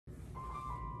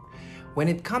When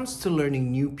it comes to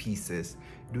learning new pieces,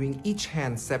 doing each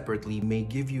hand separately may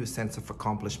give you a sense of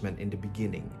accomplishment in the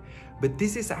beginning, but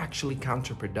this is actually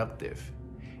counterproductive.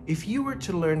 If you were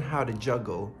to learn how to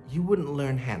juggle, you wouldn't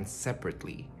learn hands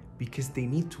separately because they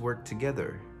need to work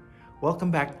together. Welcome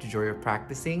back to Joy of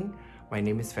Practicing. My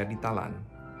name is Ferdy Talan.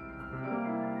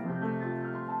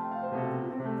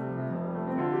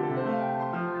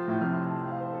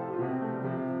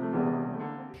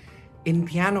 In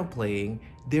piano playing,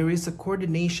 there is a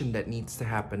coordination that needs to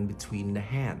happen between the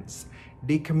hands.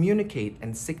 They communicate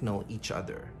and signal each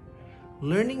other.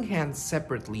 Learning hands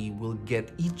separately will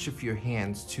get each of your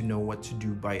hands to know what to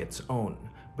do by its own,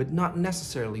 but not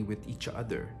necessarily with each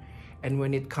other. And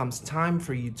when it comes time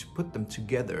for you to put them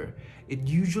together, it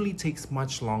usually takes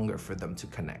much longer for them to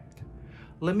connect.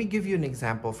 Let me give you an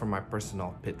example from my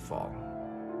personal pitfall.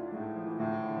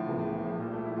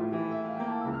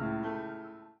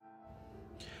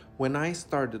 When I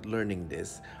started learning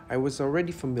this, I was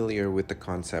already familiar with the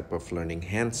concept of learning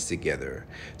hands together,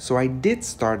 so I did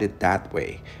start it that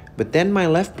way. But then my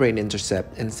left brain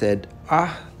intercepted and said,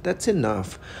 that's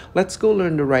enough. Let's go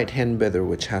learn the right hand better,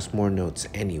 which has more notes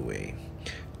anyway.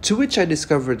 To which I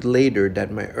discovered later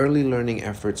that my early learning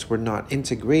efforts were not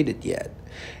integrated yet.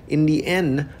 In the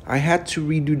end, I had to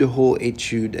redo the whole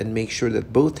etude and make sure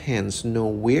that both hands know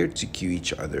where to cue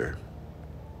each other.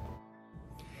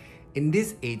 In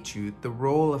this etude, the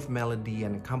role of melody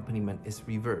and accompaniment is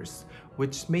reversed,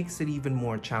 which makes it even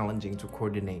more challenging to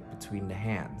coordinate between the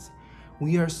hands.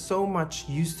 We are so much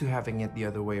used to having it the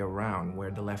other way around, where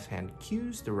the left hand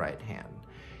cues the right hand.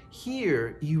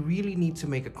 Here, you really need to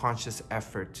make a conscious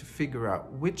effort to figure out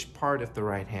which part of the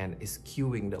right hand is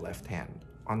cueing the left hand,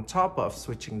 on top of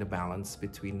switching the balance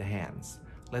between the hands.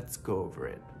 Let's go over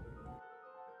it.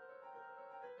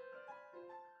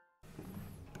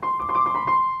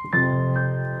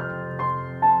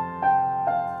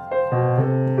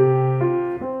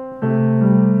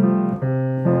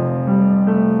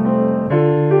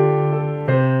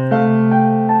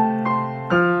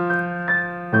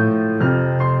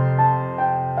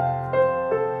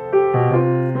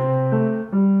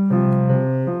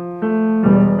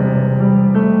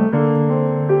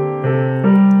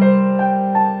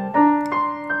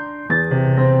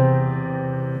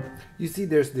 You see,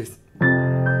 there's this.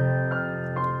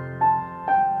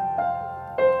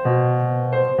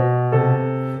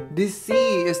 This C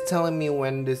is telling me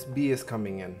when this B is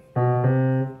coming in.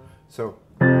 So.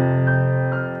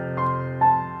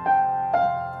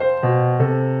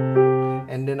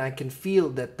 And then I can feel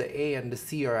that the A and the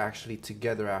C are actually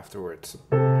together afterwards.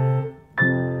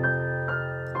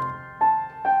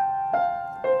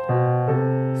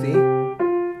 See?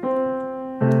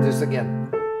 Just again.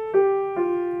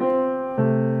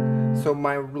 So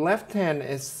my left hand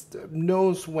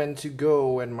knows when to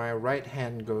go and my right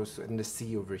hand goes in the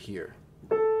C over here.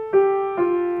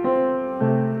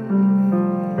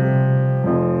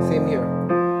 Same here.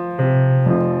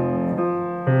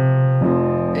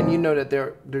 And you know that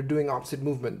they're doing opposite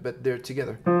movement, but they're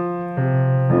together.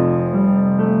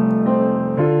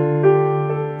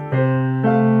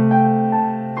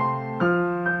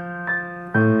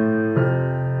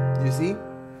 You see?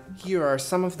 Here are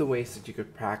some of the ways that you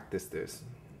could practice this.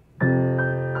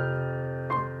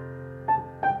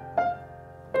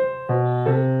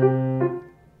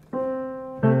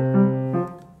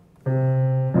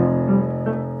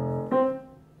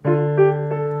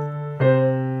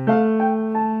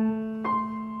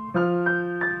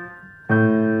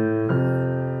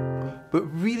 But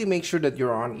really make sure that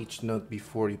you're on each note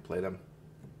before you play them.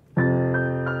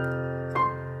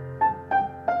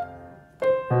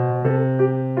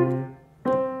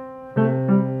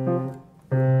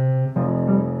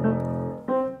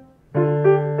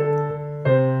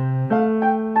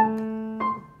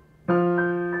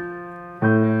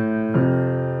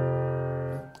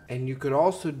 And you could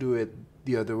also do it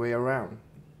the other way around.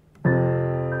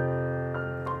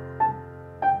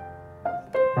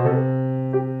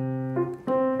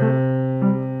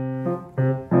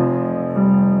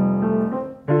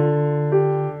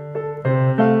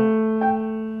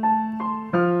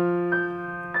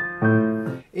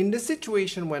 In the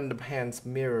situation when the hands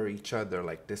mirror each other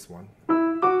like this one,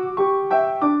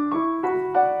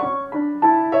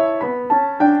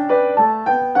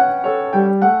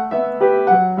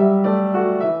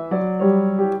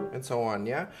 and so on,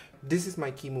 yeah? This is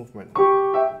my key movement.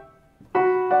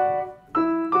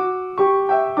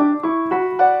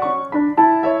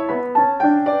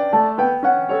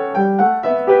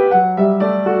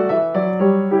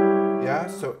 Yeah,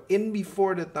 so in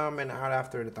before the thumb and out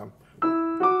after the thumb.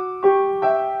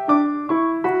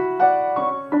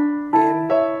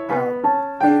 In, out,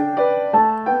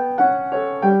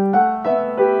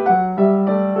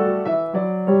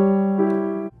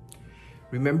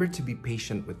 to be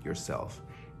patient with yourself.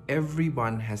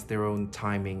 Everyone has their own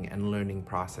timing and learning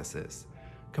processes.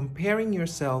 Comparing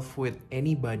yourself with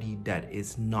anybody that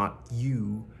is not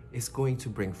you is going to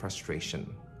bring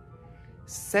frustration.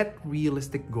 Set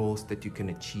realistic goals that you can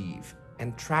achieve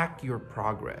and track your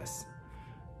progress.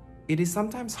 It is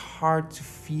sometimes hard to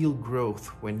feel growth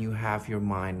when you have your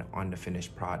mind on the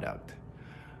finished product.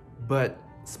 But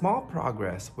small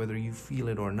progress, whether you feel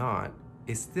it or not,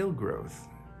 is still growth.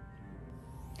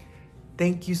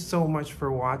 Thank you so much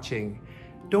for watching.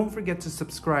 Don't forget to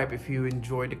subscribe if you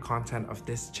enjoy the content of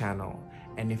this channel.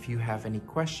 And if you have any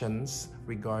questions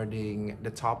regarding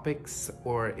the topics,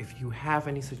 or if you have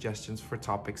any suggestions for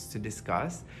topics to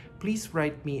discuss, please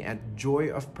write me at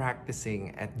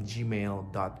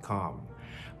joyofpracticing@gmail.com.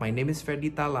 My name is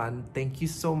Ferdy Talan. Thank you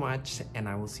so much, and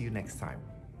I will see you next time.